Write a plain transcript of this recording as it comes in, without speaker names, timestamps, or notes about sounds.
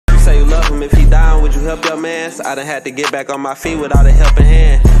him if he down, would you help your mans? I done had to get back on my feet without a helping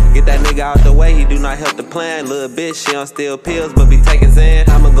hand. Get that nigga out the way, he do not help the plan. Little bitch, she don't steal pills, but be taking Zan.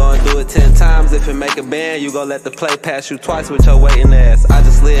 I'ma go and do it 10 times if it make a band. You gon' let the play pass you twice with your waiting ass. I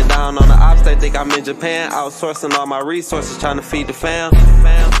just slid down on the ops, they think I'm in Japan. Outsourcing all my resources, trying to feed the fam.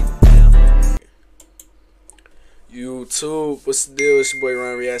 YouTube, what's the deal? It's your boy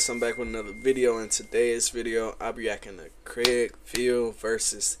Ryan Reacts. I'm back with another video. In today's video, I'll be reacting to Craig Vill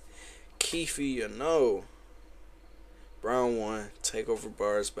versus Keefy Yano Round 1 Takeover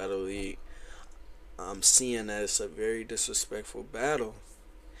Bars Battle League. I'm seeing that it's a very disrespectful battle,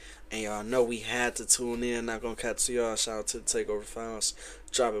 and y'all know we had to tune in. Not gonna catch y'all. Shout out to the Takeover Files,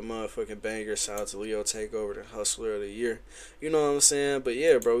 dropping motherfucking bangers. Shout out to Leo Takeover, the Hustler of the Year. You know what I'm saying? But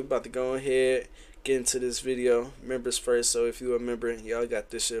yeah, bro, we about to go ahead, get into this video. Members first, so if you a member, y'all got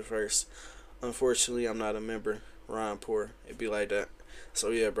this shit first. Unfortunately, I'm not a member. Ryan poor. It be like that. So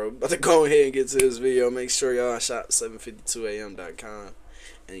yeah, bro, we about to go ahead and get to this video. Make sure y'all shop 752am.com.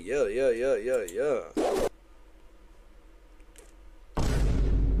 And yeah.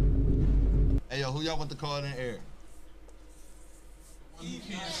 Hey yo, who y'all want to call in the air?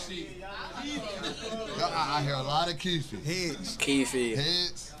 I hear a lot of Keefy. Heads. Keefy.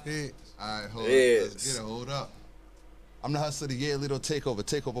 Heads? Heads. Alright, hold Heads. up. Let's get it, hold up. I'm the Hustler of the Year, Little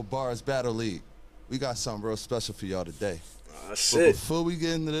Takeover Bars Battle League. We got something real special for y'all today. Oh shit. But before we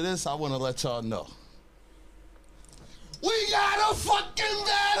get into this, I want to let y'all know. We got a fucking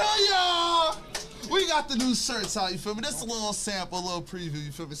battle, y'all! We got the new shirts out, you feel me? This is a little sample, a little preview,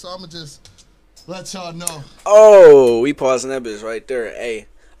 you feel me? So I'm going to just let y'all know. Oh, we pausing that bitch right there. Hey,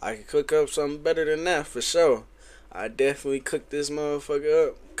 I can cook up something better than that for sure. I definitely cook this motherfucker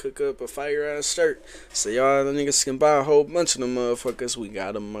up. Cook up a fire-ass shirt. So y'all the niggas can buy a whole bunch of them motherfuckers. We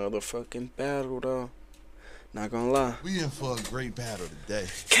got a motherfucking battle, though. Not gonna lie. We in for a great battle today.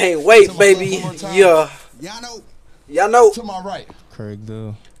 Can't wait, baby. Yeah. Yano. To my right.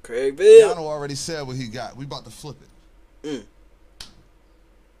 CraigVill. CraigVill. Yano already said what he got. We about to flip it.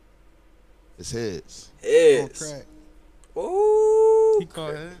 It's heads. Heads. Ooh. He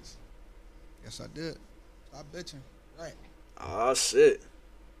called heads? Yes, I did. I bet you. Right. Oh, shit.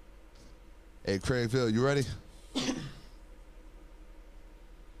 Hey, CraigVill, you ready?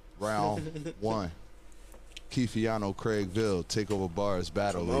 Round 1. Keefy Yano CraigVill, Takeover Bars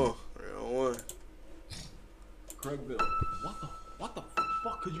Battle League. Round 1. CraigVill, what the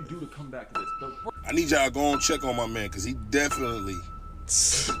fuck could you do to come back to this? I need y'all to go and check on my man, because he definitely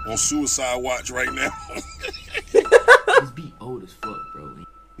on suicide watch right now. He's be old as fuck, bro.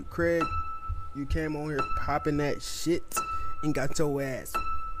 Craig, you came on here popping that shit and got your ass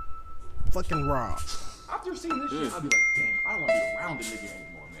fucking robbed. After seeing this shit, I'll be like, damn, I don't want to be around the nigga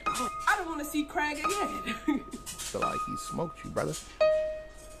anymore, man. I don't want to see Craig again. Feel like he smoked you, brother.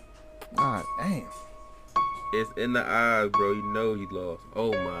 God damn. It's in the eyes, bro. You know he lost.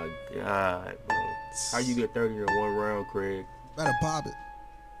 Oh my God, bro. How you get 30 in one round, Craig? Better pop it.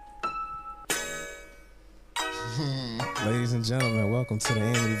 Ladies and gentlemen, welcome to the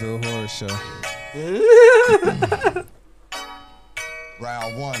Amityville Horror Show.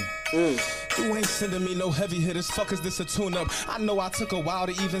 Round 1. You ain't sending me no heavy hitters, fuck is this a tune-up? I know I took a while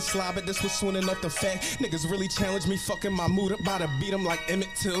to even slide, but this was soon enough. The fact niggas really challenge me, fucking my mood up. About to beat them like Emmett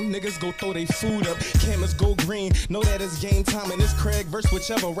Till. Niggas go throw they food up, cameras go green. Know that it's game time, and it's Craig versus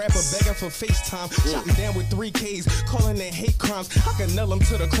whichever rapper begging for FaceTime. Shot me down with 3 Ks, calling that hate crimes. I can nail them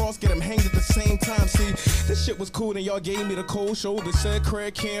to the cross, get them hanged at the same time. See, this shit was cool, and y'all gave me the cold shoulder. Said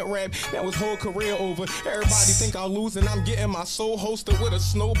Craig can't rap, now his whole career over. Everybody think I'll lose, and I'm getting my soul hosted with a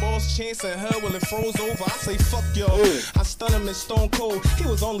snowball's chance in hell. Well, it froze over. I say fuck y'all. I stun him in stone cold. He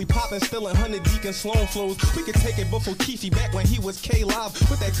was only popping, still in 100 Deacon and Sloan flows. We could take it before Keefy back when he was K Live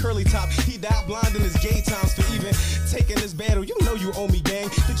with that curly top. He died blind in his gay times for even taking this battle. You know you owe me, gang.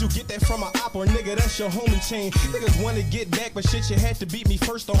 Did you get that from an op or nigga? That's your homie chain. Niggas want to get back, but shit, you had to beat me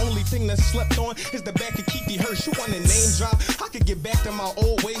first. The only thing that slept on is the back of Keefy Hirsch. You want a name drop? I could get back to my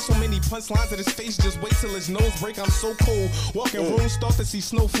old ways. So many punchlines at his face. Just wait till his nose break. I'm so cold. Walking rooms, start to see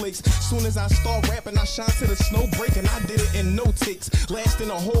snowflakes. Soon as I start rapping, I shine to the snow break, and I did it in no takes. Last in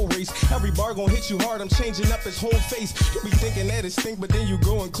a whole race. Every bar gon' hit you hard. I'm changing up his whole face. You be thinking that it stink, but then you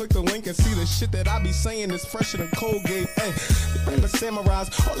go and click the link and see the shit that I be saying is fresher than Colgate. Hey, the samurais,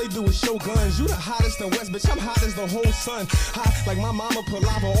 all they do is show guns. You the hottest in West, bitch. I'm hot as the whole sun. Hot like my mama put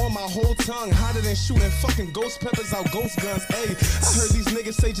lava on my whole tongue. Hotter than shooting fucking ghost peppers out ghost guns. Hey, I heard these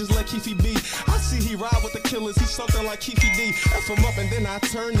niggas say just let Keefy be. I see he ride with the killers. He's something like Keefy D. F him up and then I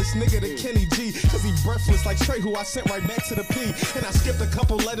turn this nigga to Kenny G, cause he breathless like Trey, who I sent right back to the P. And I skipped a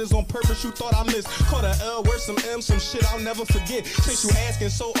couple letters on purpose you thought I missed. Caught a L, where's some M, some shit I'll never forget. Since you asking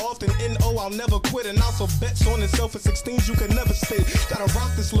so often, N-O, I'll never quit. And also bets on itself for 16s you can never spit. Gotta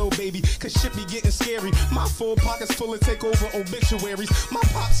rock this little baby, cause shit be getting scary. My full pockets full of takeover obituaries. My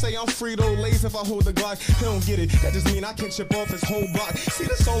pop say I'm Frito-Lays if I hold the Glock. He don't get it, that just mean I can chip off his whole block. See,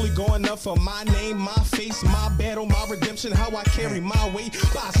 this only going up for my name, my face, my battle, my redemption, how I carry my weight.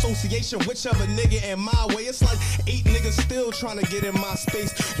 By association, whichever nigga in my way. It's like 8 niggas still trying to get in my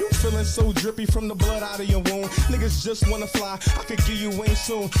space. You feeling so drippy from the blood out of your wound. Niggas just wanna fly, I could give you wings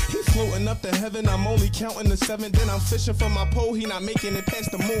soon. He floating up to heaven, I'm only counting the 7. Then I'm fishing for my pole, he not making it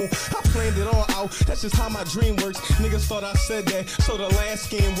past the moon. I planned it all out, that's just how my dream works. Niggas thought I said that, so the last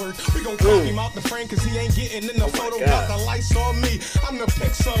game worked. We gon' crop him out the frame cause he ain't getting in the photo. Got the lights on me, I'm the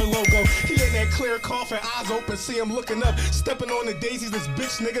Pixar logo. He in that clear coffin, eyes open, see him looking up. Stepping on the daisies, this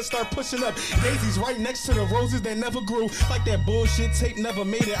bitch nigga start pushing up. Daisies right next to the roses that never grew. Like that bullshit tape never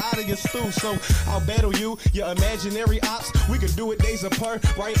made it out of your stew. So I'll battle you, your imaginary ops. We could do it days apart,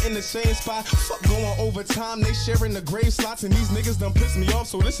 right in the same spot. Fuck going overtime, they sharing the grave slots. And these niggas done piss me off,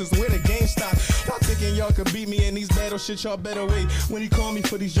 so this is where the game stops. Y'all thinking y'all could beat me in these battle shit, y'all better wait. When he call me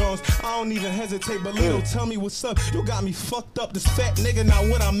for these joints, I don't even hesitate. But Lito, tell me what's up, you got me fucked up. This fat nigga not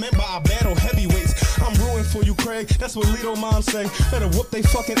what I meant by I battle heavyweights. I'm rooting for you, Craig, that's what Lito mom say. Better whoop they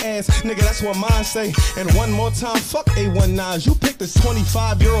fucking ass, nigga, that's what mine say. And one more time, fuck A19s. You picked this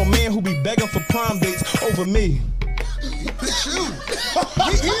 25-year-old man who be begging for prom dates over me. It's you.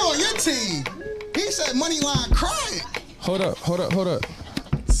 He on your team. He said Moneyline crying. Hold up.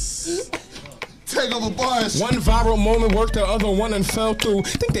 Takeover Bars. One viral moment worked, the other one and fell through.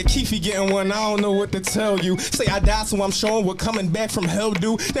 Think that Keefy getting one, I don't know what to tell you. Say I died, so I'm showing what coming back from hell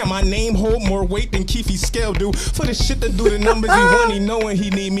do. Now my name hold more weight than Keefy's scale do. For the shit to do the numbers he want, he knowing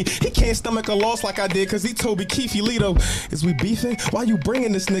he need me. He can't stomach a loss like I did, cause he told me, Keefy Lito, is we beefing? Why you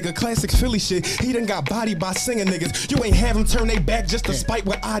bringing this nigga? Classic Philly shit. He done got bodied by singing niggas. You ain't have him turn they back just to spite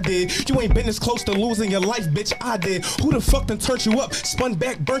what I did. You ain't been this close to losing your life, bitch, I did. Who the fuck done turned you up? Spun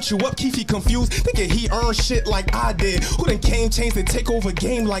back, burnt you up, Keefy confused. Thinking he earned shit like I did. Who done came, changed the takeover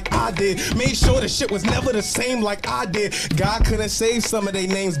game like I did. Made sure the shit was never the same like I did. God couldn't save some of they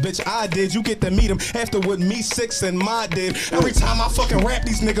names, bitch, I did. You get to meet them after what me, Six, and Ma did. Every time I fucking rap,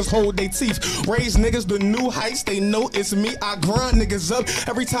 these niggas hold they teeth. Raise niggas to new heights, they know it's me. I grind niggas up.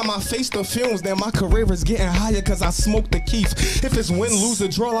 Every time I face the films, then my career is getting higher cause I smoke the keef. If it's win, lose, or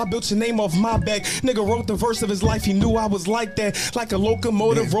draw, I built your name off my back. Nigga wrote the verse of his life, he knew I was like that. Like a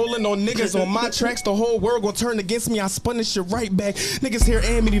locomotive rolling on niggas on my tracks. The whole world gon' turn against me, I spun this shit right back. Niggas here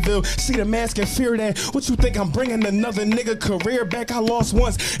Amityville, see the mask and fear that. What you think I'm bringing another nigga career back? I lost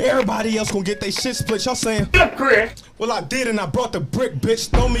once, everybody else gon' get they shit split. Y'all saying, well I did and I brought the brick, bitch.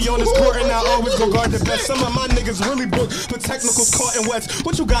 Throw me on this court and I always go guard the best. Some of my niggas really booked, but technicals caught in wets.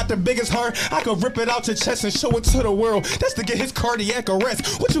 What you got the biggest heart? I could rip it out your chest and show it to the world. That's to get his cardiac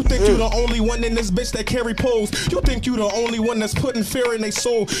arrest. What you think you the only one in this bitch that carry poles? You think you the only one that's putting fear in they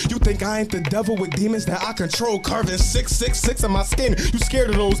soul? You think I ain't the devil with demons that I control? Carving 666 in my skin, you scared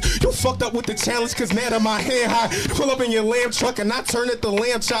of those? You fucked up with the challenge cause now that my head high. Pull up in your lamb truck and I turn it to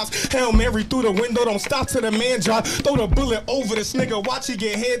lamb chops. Hail Mary through the window, don't stop till the man drop. Throw the bullet over this nigga, watch he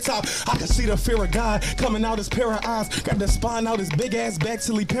get head top. I can see the fear of God coming out his pair of eyes. Got the spine out his big ass back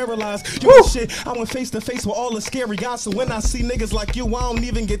till he paralyzed. You shit, I went face to face with all the scary guys. So when I see niggas like you, I don't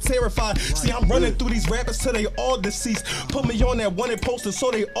even get terrified. See, I'm running through these rappers till they all deceased. Put me on that wanted poster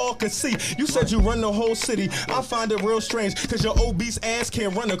so they all could see. You said you run the whole city, I find it real strange cause your obese ass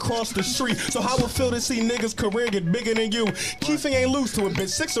can't run across the street. So how it feel to see niggas career get bigger than you? Keefy ain't lose to it, bitch.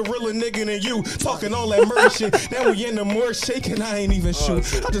 Six a realer nigga than you. Talking all that murder shit. Now we in the morgue shaking, I ain't even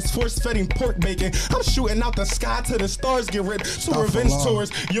shoot. I just force fed him pork bacon. I'm shooting out the sky till the stars get ripped. So revenge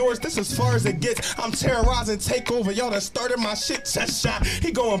tours, yours, this as far as it gets. I'm terrorizing takeover, y'all done started my shit. Chest shot,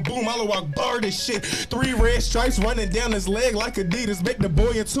 he going boom, I'll walk bar this shit. 3 red stripes running down his leg like Adidas. Make the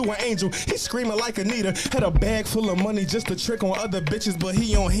boy into an angel, he screaming like Anita. Had a bag full of money just to trick on other bitches, but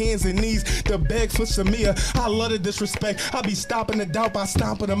he on hands and knees. The bag for Samia, I love the disrespect. I be stopping the doubt by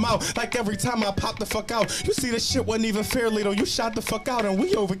stomping them out. Like every time I pop the fuck out. You see this shit wasn't even fair, Lito. You shot the fuck out and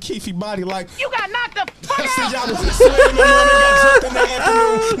we over Keefy body like You got knocked the fuck out! See y'all was slamming in the morning, got jumped in the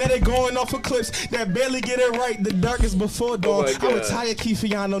afternoon. Now they going off of clips that barely get it right. The darkest before dawn. I retired Keefy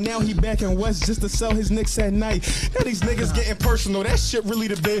Yano, now he back in West just to sell his nicks at night. Now these niggas getting personal, that shit really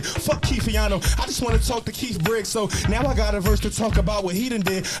the big. Fuck Keefy Keefy Yano. I just want to talk to Keith Briggs, so now I got a verse to talk about what he done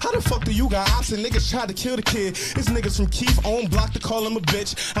did. How the fuck do you got ops and niggas tried to kill the kid? It's niggas from Keith on block to call him a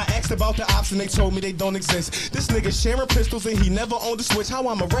bitch. I asked about the ops and they told me they don't exist. This nigga sharing pistols and he never owned a switch. How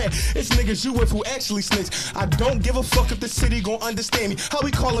I'm a rat? It's niggas you with who actually snitch. I don't give a fuck if the city gon' understand me. How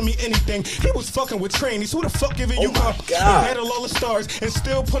he calling me anything? He was fucking with trainees. Who the fuck giving you my battle all the stars and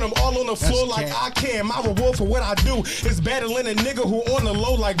still put them all on the floor like I can. My reward for what I do is battling a nigga who on the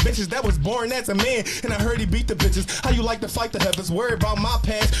low like bitches that was born as a man. And I heard he beat the bitches. How you like to fight the heavens? Worry about my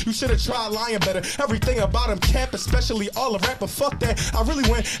past. You should've tried lying better. Everything about him cap, especially all the rapper. Fuck that. I really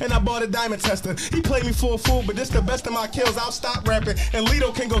went and I bought a diamond tester. He played me for a fool, but this the best of my kills. I'll stop rapping and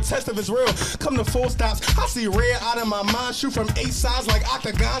Lito can go test if it's real. Come to full stops. I see red out of my mind. Shoot from 8 sides like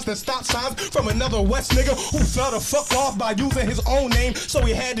octagons to stop signs from another West nigga who fell the fuck off by using his own name, so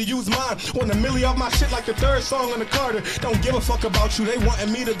he had to use mine. Want a milli off my shit like the third song on the Carter. Don't give a fuck about you, they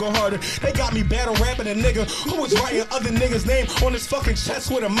wanting me to go harder. They got me battle rapping a nigga who was writing other niggas' name on his fucking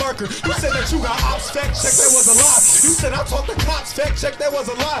chest with a marker. You said that you got ops, fact check, that was a lie. You said I talked to cops, fact check, that was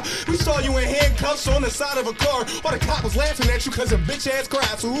a lie. We saw you in handcuffs on the side of a car while the cop was laughing at you cause a bitch ass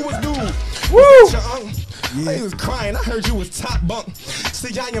cried. So who was dude? Woo! Yeah. He was crying, I heard you was top bunk.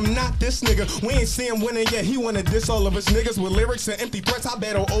 See, I am not this nigga. We ain't see him winning yet. He wanna diss all of us niggas with lyrics and empty threats. I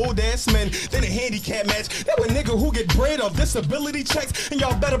battle old ass men. Then a handicap match. That was nigga who get bread off disability checks. And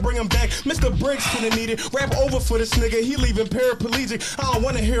y'all better bring him back. Mr. Briggs finna need it. Rap over for this nigga. He leaving paraplegic. I don't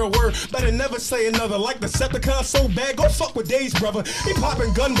wanna hear a word. Better never say another. Like the Decepticon so bad. Go fuck with Dave's brother. He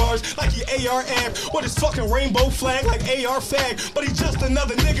popping gun bars like he AR amp. With his fucking rainbow flag like AR fag. But he just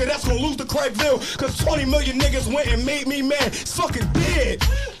another nigga that's gonna lose to Craig Vill. Cause 20 million niggas went and made me mad. It's fucking big.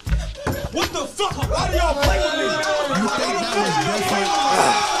 What the fuck? How do y'all play with me?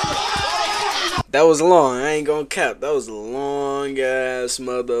 That was long. I ain't gonna cap. That was a long ass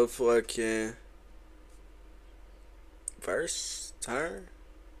motherfucking verse, turn,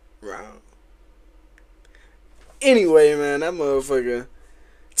 round. Anyway, man, that motherfucker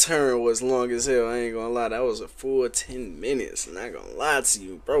turn was long as hell. I ain't gonna lie. That was a full 10 minutes. Not gonna lie to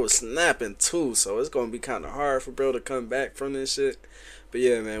you. Bro was snapping too, so it's gonna be kind of hard for bro to come back from this shit. But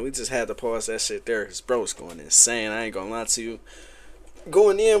yeah, man, we just had to pause that shit there because bro was going insane. I ain't gonna lie to you.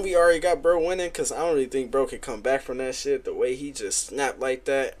 Going in, we already got bro winning because I don't really think bro can come back from that shit. The way he just snapped like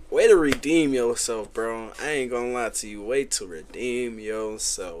that. Way to redeem yourself, bro. I ain't gonna lie to you. Way to redeem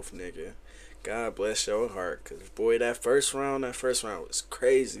yourself, nigga. God bless your heart. Because, boy, that first round was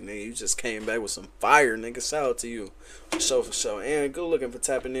crazy, nigga. You just came back with some fire, nigga. Shout out to you. For sure, for sure. And good looking for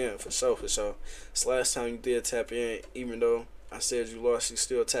tapping in. For sure, for sure. This last time you did tap in, even though I said you lost, you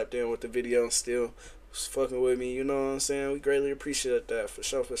still tapped in with the video and still was fucking with me. You know what I'm saying? We greatly appreciate that. For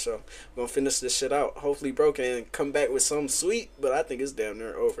sure, for sure. We're going to finish this shit out. Hopefully, bro can come back with something sweet. But I think it's damn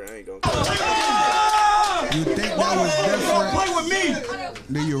near over. I ain't going to You think that was different? Play with me.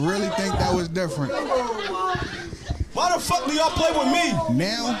 Do you really think that was different? Why the fuck do y'all play with me?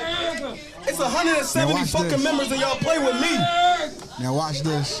 Now? It's 170 fucking this. members and y'all play with me. Now watch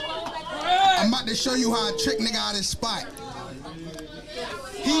this. I'm about to show you how I trick nigga out his spot.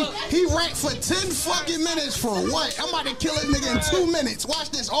 He ranked for 10 fucking minutes for what? I'm about to kill this nigga in 2 minutes. Watch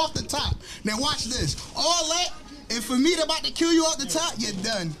this off the top. Now watch this. All that, and for me to about to kill you off the top, you're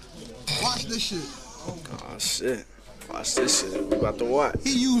done. Watch this shit. Oh shit. Watch this shit. We about to watch.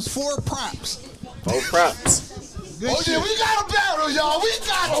 He used 4 props. 4 props. Good shit. Yeah, we got a battle, y'all. We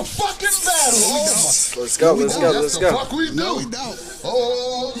got a fucking battle. Let's go, let's go, let's go. Fuck we do. No, we don't.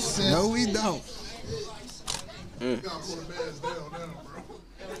 Oh, shit. No, we don't.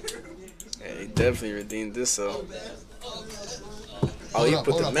 Yeah, he definitely redeemed this up. Oh, he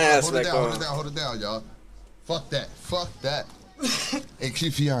put the mask back on. Hold it down, y'all. Fuck that. Fuck that. Hey,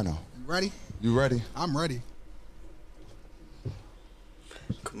 Keefy Yano. You ready? You ready? I'm ready.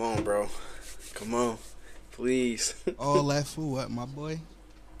 Come on, bro. Come on. Please. All that for what, my boy?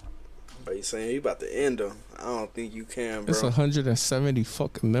 Are you saying you about to end him? I don't think you can, bro. It's 170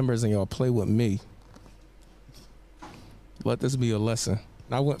 fucking members and y'all play with me. Let this be a lesson.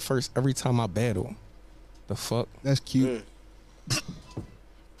 I went first every time I battle. The fuck? That's cute.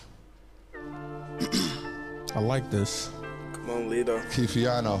 I like this. Come on, Lito. Keefy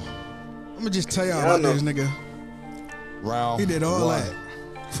Yano. I'm gonna just tell y'all about this nigga. Round. He did all 1. that.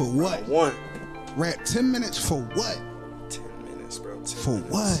 For what? 1. Rap 10 minutes for what? 10 minutes, bro. 10 for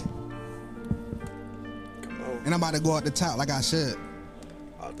minutes. what? Come on. And I'm about to go out the top, like I said.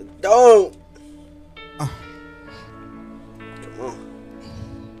 Out the dome. Come on.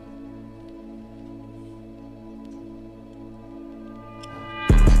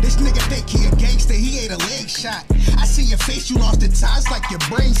 This nigga think he a gangster, he ate a leg shot. I see your face, you lost the ties like your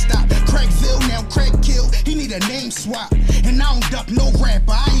brain stopped. CraigVill, now Craig kill, he need a name swap. And I don't duck no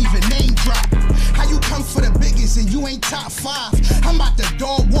rapper, I even name drop. How you come for the biggest and you ain't top 5? I'm about to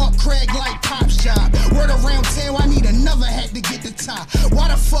dog walk Craig like Pop's job. Word around town, I need another hat to get the top. Why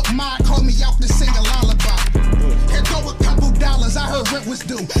the fuck Mod called me out to sing a lullaby? Here go a couple dollars, I heard rent was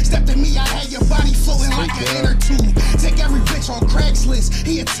due. Step to me, I had your body floating like an inner tube. Take every bitch on Craigslist,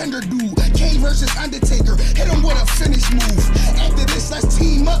 he a tender dude. Kane versus Undertaker, hit him with a finish move. After this, let's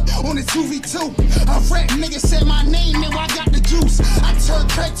team up on the 2v2. A rap nigga said my name, now I got the juice. I turned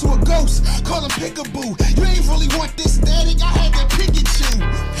Craig to a ghost, call him Pickaboo. You ain't really want this static, I had to Pikachu.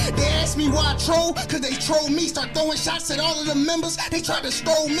 They asked me why I troll, cause they troll me. Start throwing shots at all of the members, they tried to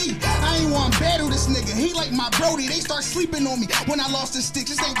stroll me. I ain't want to battle this nigga, he like my Brody. They start sleeping on me when I lost the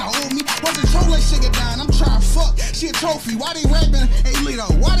sticks, this ain't the hold me. Wasn't trolling sugar down, I'm trying to fuck, she a trophy. Why they rapping, hey Lito,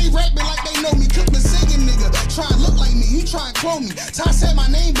 why they rapping like they know me? Cook the singing nigga, try to look like me, he try to clone me. Ty said my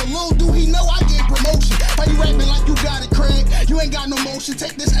name, but little do he know I get promotion. Why you rapping like you got it, Craig? You ain't got no motion,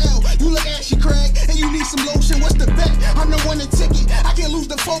 take this L. You look ashy, Craig, and you need some lotion. What's the bet? I'm the one that ticket, I can't lose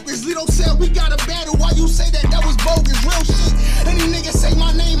the focus. Lito said we got a battle, why you say that was bogus? Real shit, any nigga say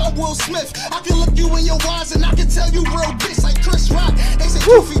my name, I'm Will Smith. I can look you in your eyes and I can tell you real bitch like Chris Rock. They say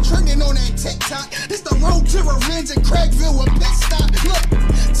Keefy trending on that TikTok. This the road to revenge in CraigVill with pit stop. Look,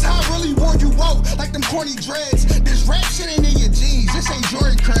 Ty really wore you out like them corny dreads. This rap shit ain't in your jeans, this ain't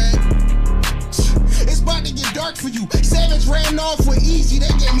Jordan, Craig. It's about to get dark for you. Savage ran off with easy,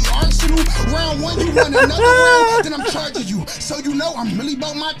 they gave me arsenal. Round 1, you want another round, then I'm charging you. So you know I'm really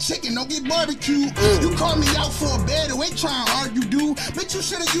about my chicken, don't get barbecued. You call me out for a battle, ain't trying to argue, dude. Bitch, you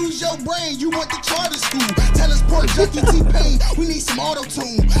should've used your brain, you went to charter school. Tell us poor junkie T-Pain, we need some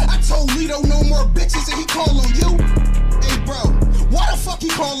auto-tune. I told Lito no more bitches and he call on you. Hey bro, why the fuck he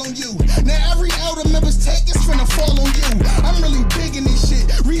call on you? Now every elder member's take is finna fall on you. I'm really big in this shit,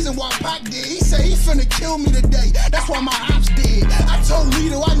 reason why Pac did. He said he finna kill me today, that's why my ops did. I told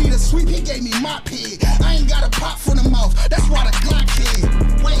Lito I need a sweep, he gave me my pig. I ain't got a pop for the mouth, that's why the Glock hit.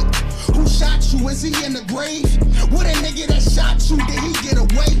 Wait, who shot you? Is he in the grave? What a nigga that shot you, did he get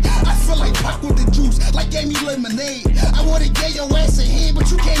away? I feel like Pac with the juice, like gave me lemonade. I would've gave your ass a hand, but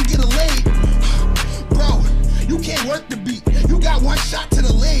you can't get a leg. Bro, you can't work the beat. You got one shot to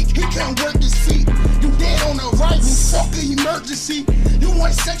the leg, he can't work his feet. You dead on arrival, fuck an emergency. You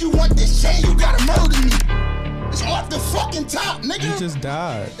once said you want this chain, you gotta murder me. It's off the fucking top, nigga. You just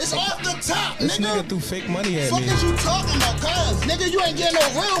died. It's off the top, this nigga. This nigga threw fake money at fuck me. Fuck is you talking about, cuz? Nigga, you ain't getting no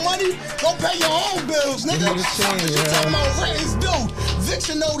real money. Go pay your own bills, nigga. Fuck is you talking about rent? Dude,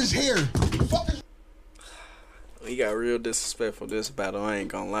 Vixen note is here. Fuck is We got real disrespectful this battle. I ain't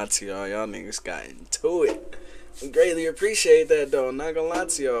gonna lie to y'all. Y'all niggas got into it. We greatly appreciate that though. Not gonna lie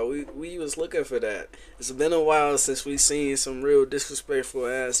to y'all. We was looking for that. It's been a while since we seen some real disrespectful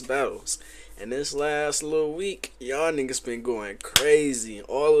ass battles. And this last little week, y'all niggas been going crazy.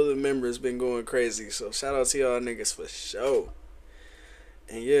 All of the members been going crazy. So shout out to y'all niggas for sure.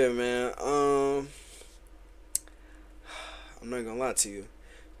 And yeah, man. I'm not gonna lie to you,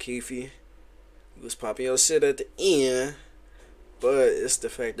 Keefy. You was popping your shit at the end, but it's the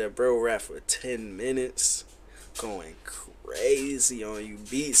fact that bro rap for 10 minutes, going crazy on you,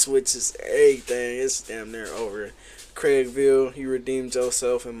 beat switches, everything. It's damn near over. CraigVill, you redeemed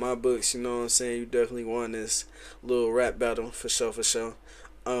yourself in my books, you know what I'm saying? You definitely won this little rap battle for sure, for sure.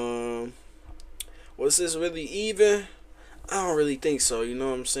 Was this really even? I don't really think so, you know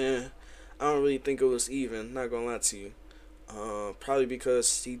what I'm saying? I don't really think it was even, not gonna lie to you. Probably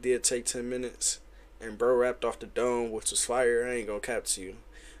because he did take 10 minutes and bro rapped off the dome, which was fire. I ain't gonna cap to you,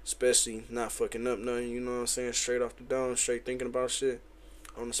 especially not fucking up nothing, you know what I'm saying? Straight off the dome, straight thinking about shit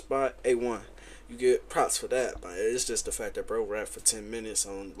on the spot. A1, you get props for that, but it's just the fact that bro rapped for 10 minutes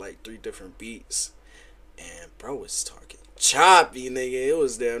on like 3 different beats, and bro was talking choppy, nigga. It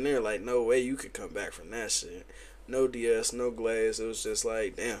was down there like no way you could come back from that shit. No DS, no glaze. It was just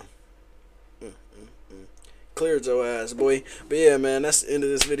like damn. Cleared your ass, boy. But yeah, man, that's the end of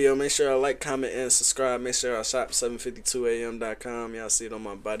this video. Make sure I like, comment, and subscribe. Make sure I shop 752am.com. Y'all see it on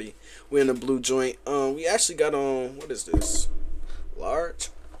my body. We're in a blue joint. We actually got on, what is this? Large?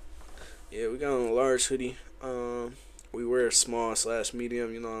 Yeah, we got on a large hoodie. We wear small /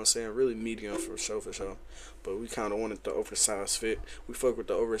 medium, you know what I'm saying? Really medium for sure, for sure. But we kind of wanted the oversized fit. We fuck with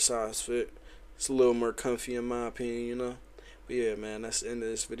the oversized fit. It's a little more comfy in my opinion, you know? But yeah, man, that's the end of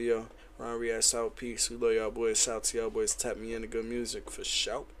this video. Reacts out, peace. We love y'all boys. Shout out to y'all boys. Tap me into good music for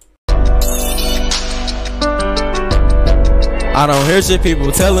sure. I don't hear shit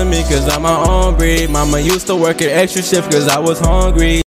people telling me cause I'm my own breed. Mama used to work an extra shift cause I was hungry.